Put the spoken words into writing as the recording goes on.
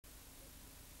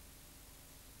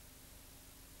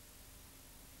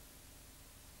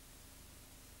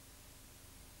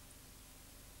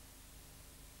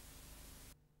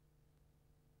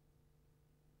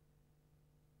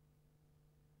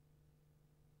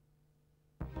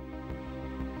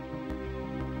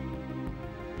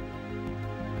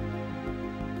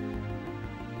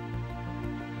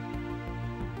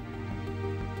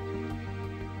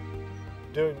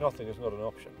Doing nothing is not an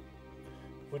option.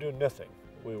 If we do nothing,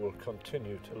 we will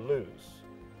continue to lose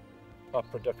our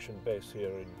production base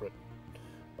here in Britain.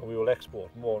 And we will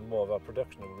export more and more of our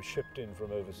production and will be shipped in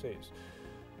from overseas.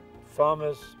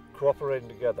 Farmers cooperating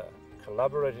together,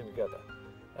 collaborating together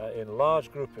in large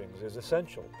groupings is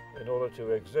essential in order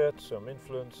to exert some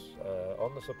influence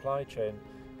on the supply chain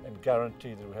and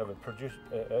guarantee that we have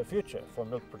a future for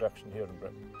milk production here in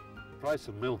Britain. The price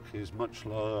of milk is much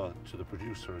lower to the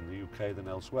producer in the UK than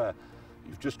elsewhere.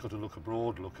 You've just got to look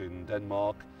abroad, look in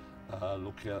Denmark,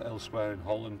 look elsewhere in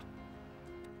Holland.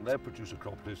 Their producer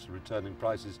cooperatives are returning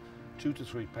prices 2 to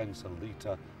 3 pence a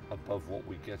litre above what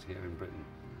we get here in Britain.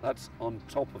 That's on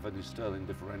top of any sterling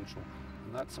differential,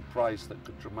 and that's a price that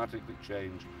could dramatically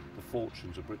change the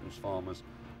fortunes of Britain's farmers.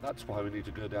 That's why we need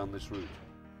to go down this route.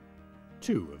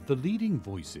 Two of the leading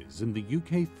voices in the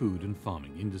UK food and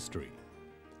farming industry,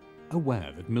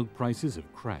 aware that milk prices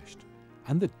have crashed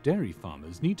and that dairy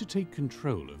farmers need to take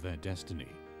control of their destiny.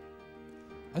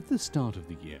 At the start of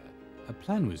the year, a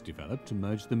plan was developed to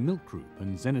merge the Milk Group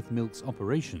and Zenith Milk's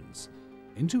operations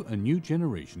into a new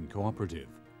generation cooperative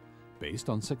based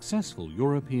on successful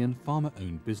European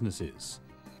farmer-owned businesses.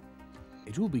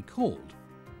 It will be called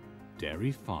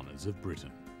Dairy Farmers of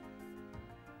Britain.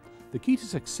 The key to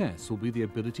success will be the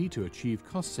ability to achieve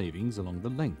cost savings along the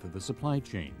length of the supply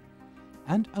chain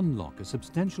and unlock a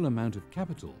substantial amount of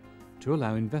capital to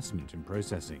allow investment in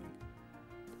processing.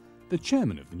 The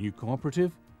chairman of the new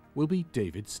cooperative will be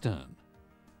David Stern.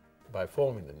 By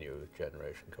forming the new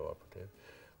generation cooperative,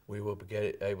 we will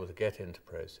be able to get into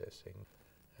processing,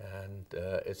 and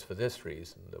it's for this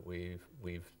reason that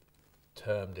we've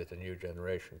termed it a new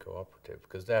generation cooperative,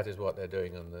 because that is what they're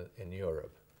doing in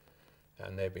Europe,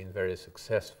 and they've been very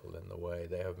successful in the way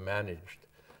they have managed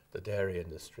the dairy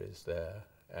industries there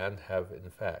and have in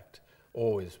fact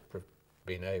always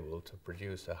been able to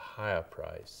produce a higher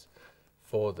price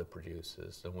for the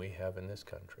producers than we have in this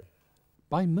country.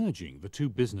 By merging the two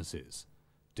businesses,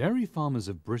 Dairy Farmers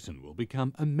of Britain will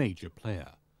become a major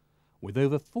player, with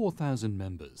over 4,000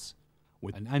 members,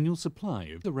 with an annual supply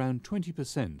of around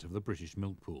 20% of the British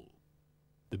milk pool.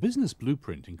 The business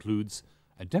blueprint includes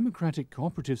a democratic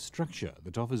cooperative structure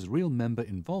that offers real member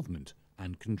involvement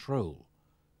and control,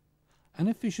 an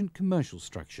efficient commercial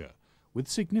structure with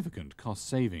significant cost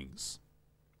savings,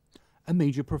 a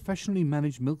major professionally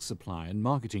managed milk supply and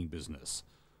marketing business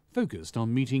focused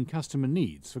on meeting customer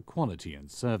needs for quality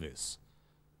and service,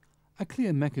 a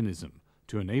clear mechanism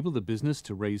to enable the business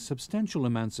to raise substantial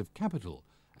amounts of capital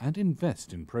and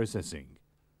invest in processing,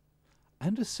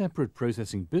 and a separate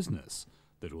processing business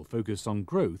that will focus on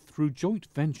growth through joint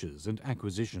ventures and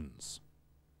acquisitions.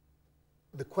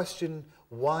 The question,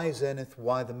 why Zenith,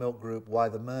 why the Milk Group, why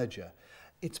the merger?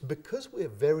 It's because we're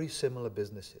very similar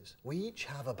businesses. We each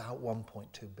have about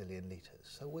 1.2 billion litres,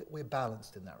 so we're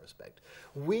balanced in that respect.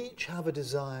 We each have a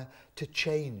desire to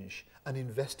change and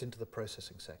invest into the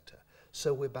processing sector,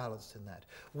 so we're balanced in that.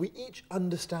 We each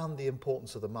understand the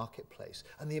importance of the marketplace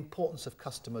and the importance of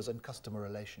customers and customer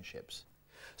relationships.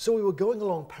 So we were going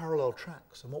along parallel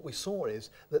tracks, and what we saw is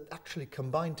that actually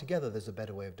combined together there's a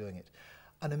better way of doing it.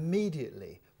 And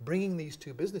immediately bringing these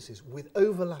two businesses with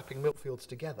overlapping milk fields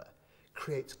together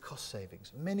creates cost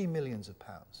savings, many millions of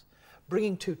pounds.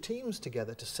 Bringing two teams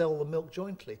together to sell the milk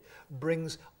jointly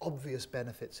brings obvious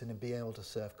benefits in being able to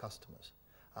serve customers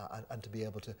and to be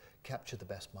able to capture the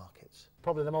best markets.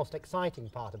 Probably the most exciting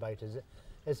part about it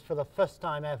is for the first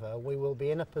time ever we will be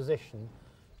in a position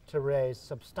to raise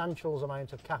substantial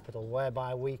amounts of capital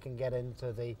whereby we can get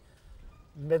into the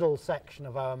middle section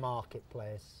of our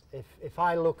marketplace. If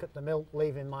I look at the milk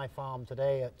leaving my farm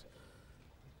today at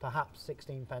perhaps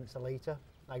 16 pence a litre,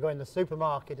 I go in the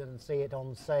supermarket and see it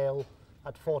on sale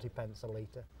at 40 pence a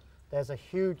litre. There's a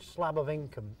huge slab of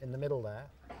income in the middle there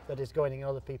that is going in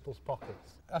other people's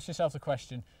pockets. Ask yourself the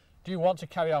question, do you want to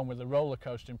carry on with the roller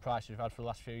coaster in price you've had for the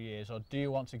last few years, or do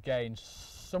you want to gain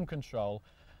some control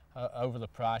over the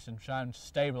price and try and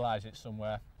stabilise it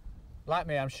somewhere? Like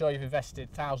me, I'm sure you've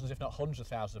invested thousands, if not hundreds of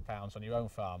thousands of pounds on your own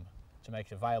farm to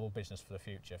make it a viable business for the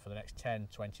future, for the next 10,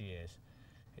 20 years.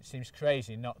 It seems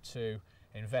crazy not to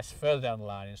invest further down the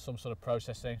line in some sort of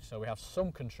processing so we have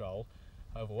some control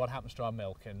over what happens to our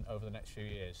milk over the next few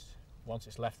years once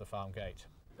it's left the farm gate.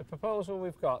 The proposal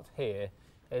we've got here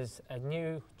is a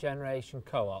new generation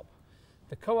co-op.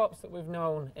 The co-ops that we've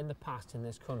known in the past in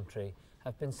this country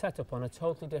have been set up on a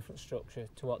totally different structure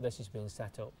to what this is being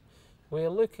set up. We are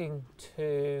looking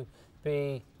to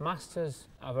be masters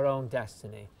of our own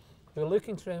destiny. We're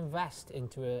looking to invest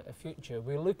into a future.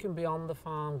 We're looking beyond the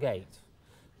farm gate.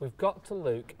 We've got to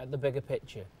look at the bigger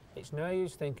picture. It's no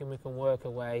use thinking we can work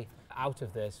our way out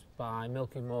of this by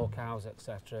milking more cows,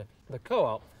 etc. The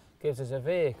co-op gives us a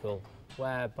vehicle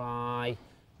whereby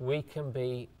we can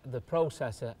be the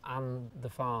processor and the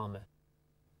farmer.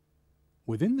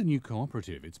 Within the new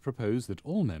cooperative, it's proposed that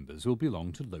all members will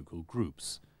belong to local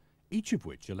groups, each of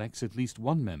which elects at least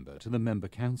one member to the member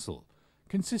council,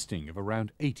 consisting of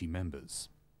around 80 members.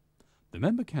 The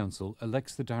member council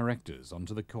elects the directors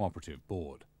onto the cooperative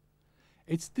board.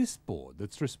 It's this board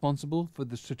that's responsible for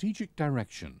the strategic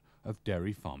direction of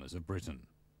Dairy Farmers of Britain.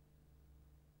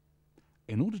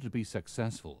 In order to be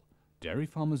successful, Dairy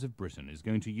Farmers of Britain is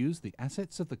going to use the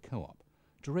assets of the co-op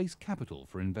to raise capital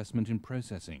for investment in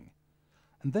processing,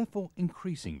 and therefore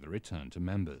increasing the return to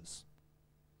members.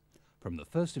 From the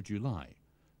 1st of July,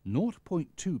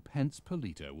 0.2 pence per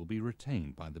litre will be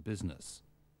retained by the business.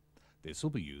 This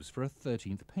will be used for a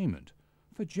 13th payment,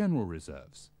 for general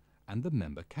reserves, and the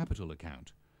member capital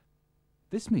account.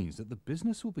 This means that the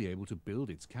business will be able to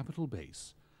build its capital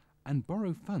base and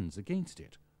borrow funds against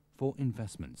it for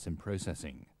investments in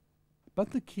processing.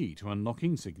 But the key to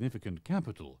unlocking significant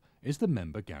capital is the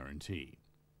member guarantee.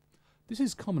 This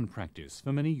is common practice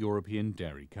for many European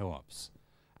dairy co-ops,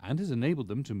 and has enabled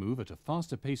them to move at a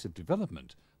faster pace of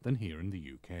development than here in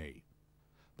the UK.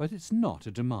 But it's not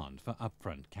a demand for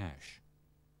upfront cash.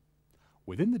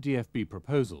 Within the DFB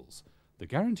proposals, the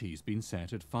guarantee has been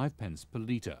set at 5 pence per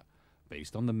litre,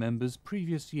 based on the members'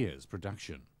 previous year's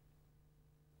production.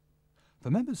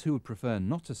 For members who would prefer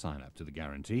not to sign up to the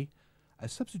guarantee, a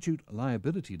substitute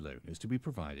liability loan is to be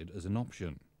provided as an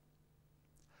option.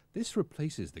 This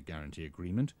replaces the guarantee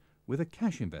agreement with a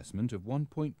cash investment of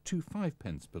 1.25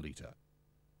 pence per litre.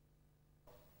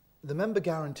 The member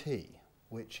guarantee,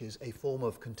 which is a form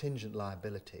of contingent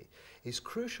liability, is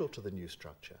crucial to the new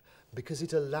structure because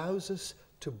it allows us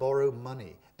to borrow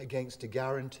money against a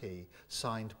guarantee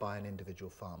signed by an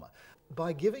individual farmer.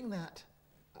 By giving that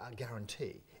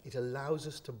guarantee, it allows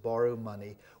us to borrow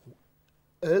money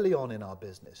early on in our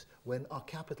business when our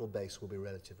capital base will be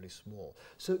relatively small.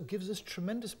 So it gives us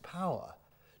tremendous power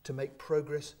to make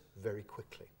progress very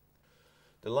quickly.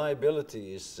 The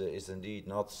liability is indeed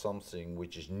not something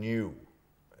which is new.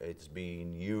 It's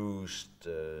been used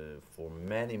for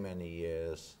many, many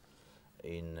years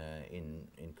in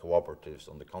cooperatives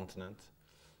on the continent.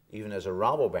 Even as a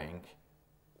Rabobank,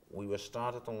 we were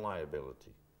started on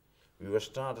liability. We were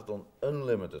started on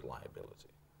unlimited liability.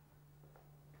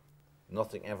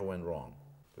 Nothing ever went wrong.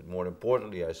 But more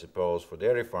importantly, I suppose, for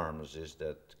dairy farmers is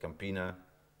that Campina,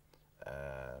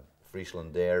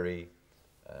 Friesland Dairy,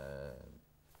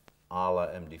 Ala,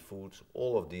 MD Foods,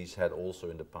 all of these had also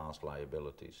in the past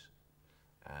liabilities.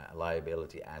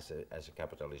 Liability as a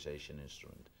capitalization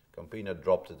instrument. Campina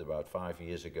dropped it about 5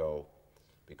 years ago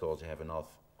because they have enough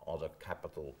other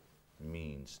capital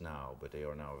means now, but they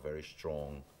are now a very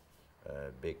strong,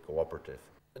 big cooperative.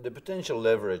 The potential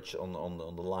leverage on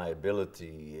the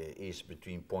liability is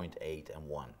between 0.8 and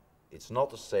 1. It's not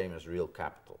the same as real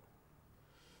capital.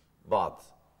 But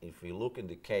if we look in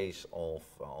the case of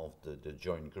the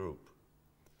joint group,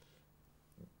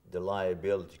 the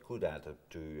liability could add up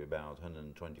to about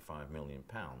 £125 million,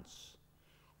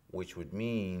 which would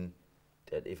mean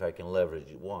that if I can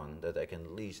leverage 1, that I can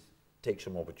at least take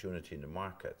some opportunity in the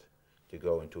market to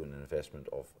go into an investment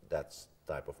of that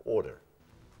type of order.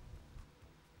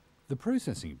 The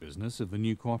processing business of the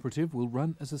new cooperative will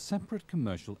run as a separate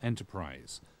commercial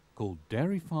enterprise called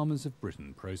Dairy Farmers of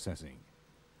Britain Processing.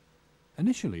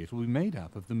 Initially, it will be made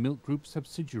up of the Milk Group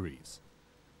subsidiaries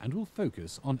and will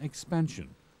focus on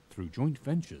expansion through joint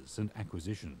ventures and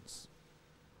acquisitions.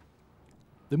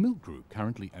 The Milk Group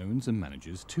currently owns and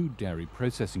manages 2 dairy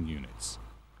processing units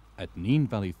at Neen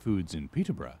Valley Foods in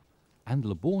Peterborough and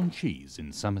Leborn Cheese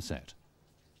in Somerset.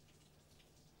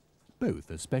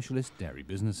 Both are specialist dairy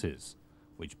businesses,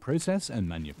 which process and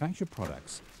manufacture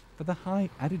products for the high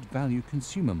added value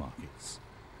consumer markets.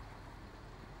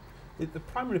 The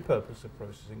primary purpose of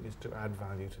processing is to add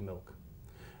value to milk.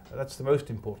 That's the most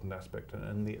important aspect,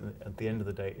 and at the end of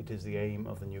the day, it is the aim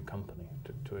of the new company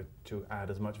to add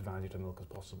as much value to milk as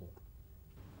possible.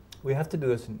 We have to do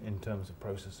this in terms of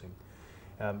processing,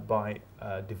 by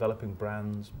developing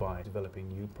brands, by developing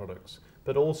new products,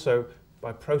 but also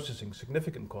by processing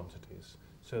significant quantities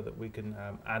so that we can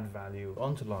add value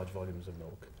onto large volumes of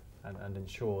milk and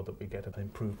ensure that we get an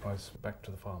improved price back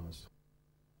to the farmers.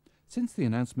 Since the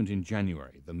announcement in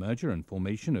January, the merger and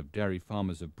formation of Dairy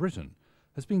Farmers of Britain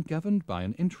has been governed by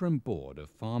an interim board of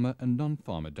farmer and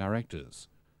non-farmer directors,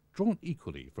 drawn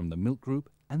equally from the Milk Group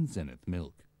and Zenith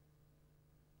Milk.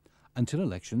 Until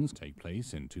elections take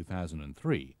place in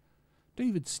 2003,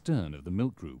 David Stern of the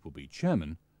Milk Group will be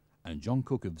chairman and John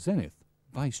Cook of Zenith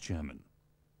Vice Chairman.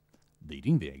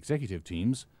 Leading the executive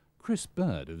teams, Chris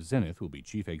Bird of Zenith will be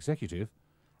Chief Executive,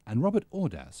 and Robert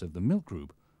Audas of the Milk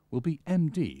Group will be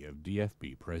MD of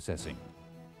DFB Processing.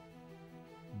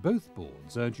 Both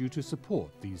boards urge you to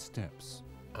support these steps.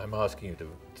 I'm asking you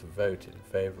to vote in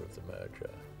favour of the merger.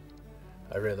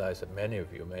 I realise that many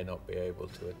of you may not be able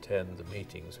to attend the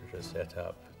meetings which are set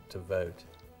up to vote,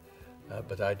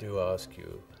 but I do ask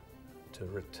you to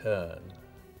return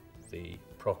the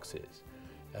proxies,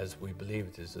 as we believe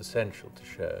it is essential to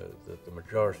show that the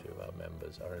majority of our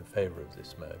members are in favour of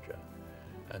this merger,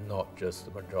 and not just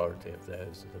the majority of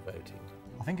those that are voting.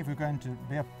 I think if we're going to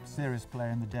be a serious player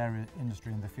in the dairy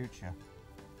industry in the future,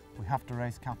 we have to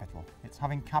raise capital. It's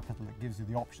having capital that gives you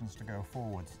the options to go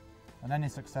forwards, and any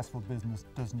successful business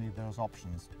does need those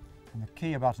options. And the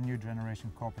key about a new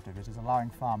generation cooperative is allowing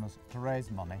farmers to raise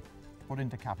money, put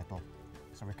into capital,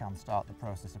 so we can start the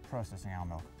process of processing our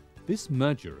milk. This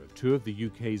merger of two of the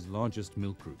UK's largest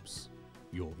milk groups,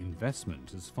 your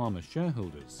investment as farmer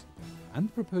shareholders, and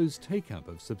the proposed take-up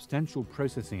of substantial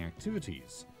processing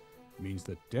activities means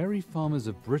that Dairy Farmers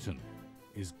of Britain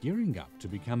is gearing up to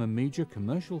become a major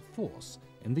commercial force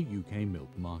in the UK milk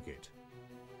market.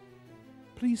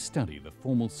 Please study the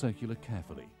formal circular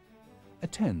carefully,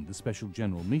 attend the special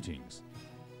general meetings,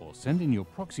 or send in your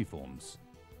proxy forms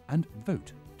and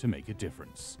vote to make a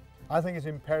difference. I think it's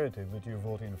imperative that you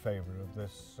vote in favour of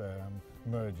this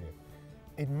merger.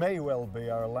 It may well be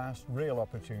our last real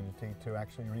opportunity to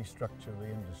actually restructure the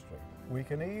industry. We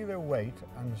can either wait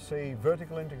and see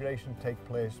vertical integration take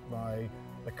place by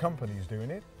the companies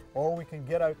doing it, or we can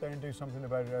get out there and do something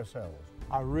about it ourselves.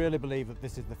 I really believe that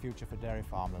this is the future for dairy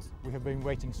farmers. We have been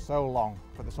waiting so long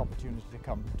for this opportunity to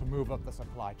come to move up the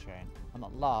supply chain, and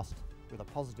at last, with a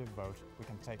positive vote, we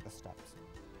can take the steps.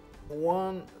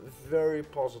 One very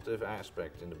positive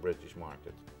aspect in the British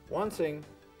market. One thing,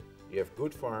 you have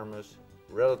good farmers,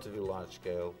 relatively large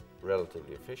scale,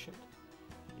 relatively efficient.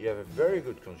 You have a very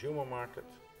good consumer market,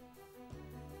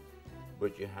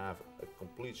 but you have a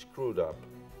complete screwed up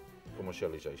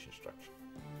commercialization structure.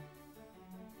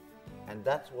 And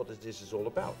that's what this is all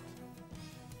about.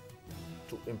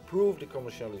 To improve the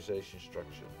commercialization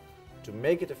structure, to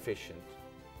make it efficient,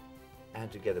 and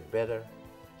to get a better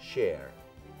share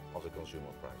of the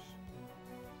consumer price.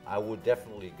 I would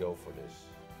definitely go for this.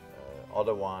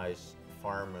 Otherwise,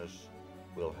 farmers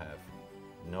will have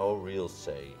no real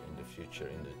say in the future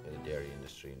in the dairy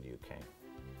industry in the UK.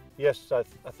 Yes,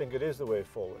 I think it is the way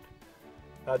forward.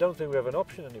 I don't think we have an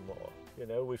option anymore. You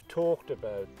know, we've talked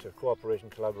about cooperation,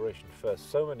 collaboration for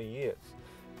so many years.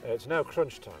 It's now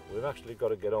crunch time. We've actually got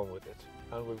to get on with it.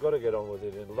 And we've got to get on with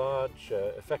it in large,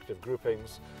 effective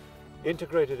groupings,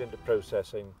 integrated into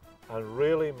processing, and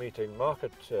really meeting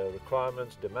market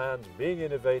requirements, demands, being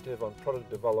innovative on product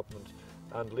development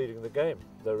and leading the game.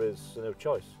 There is no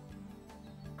choice.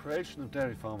 Creation of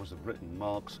Dairy Farmers of Britain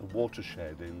marks a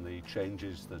watershed in the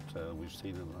changes that we've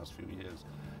seen in the last few years.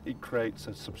 It creates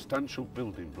a substantial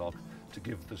building block to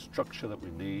give the structure that we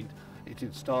need.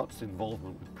 It starts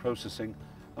involvement with processing,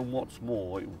 and what's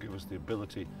more, it will give us the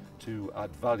ability to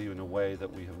add value in a way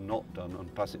that we have not done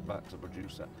and pass it back to the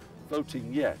producer.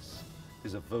 Voting yes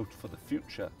is a vote for the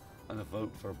future and a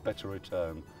vote for a better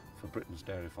return for Britain's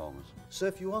dairy farmers. So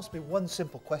if you ask me one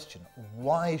simple question,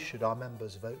 why should our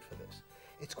members vote for this?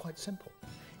 It's quite simple.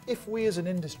 If we as an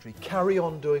industry carry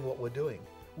on doing what we're doing,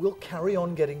 we'll carry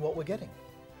on getting what we're getting.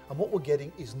 And what we're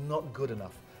getting is not good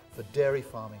enough for dairy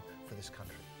farming for this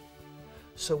country.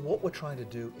 So what we're trying to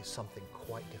do is something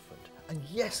quite different. And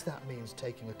yes, that means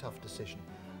taking a tough decision.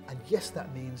 And yes,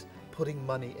 that means putting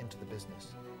money into the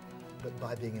business. But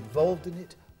by being involved in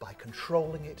it, by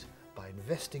controlling it, by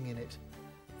investing in it,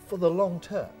 for the long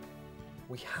term,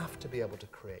 we have to be able to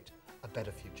create a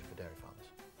better future for dairy farmers.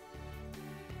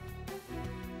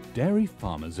 Dairy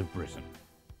Farmers of Britain,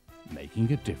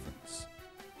 making a difference.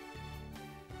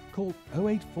 Call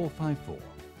 08454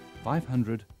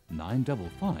 500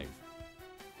 955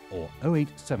 or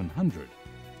 08700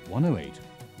 108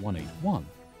 181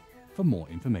 for more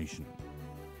information.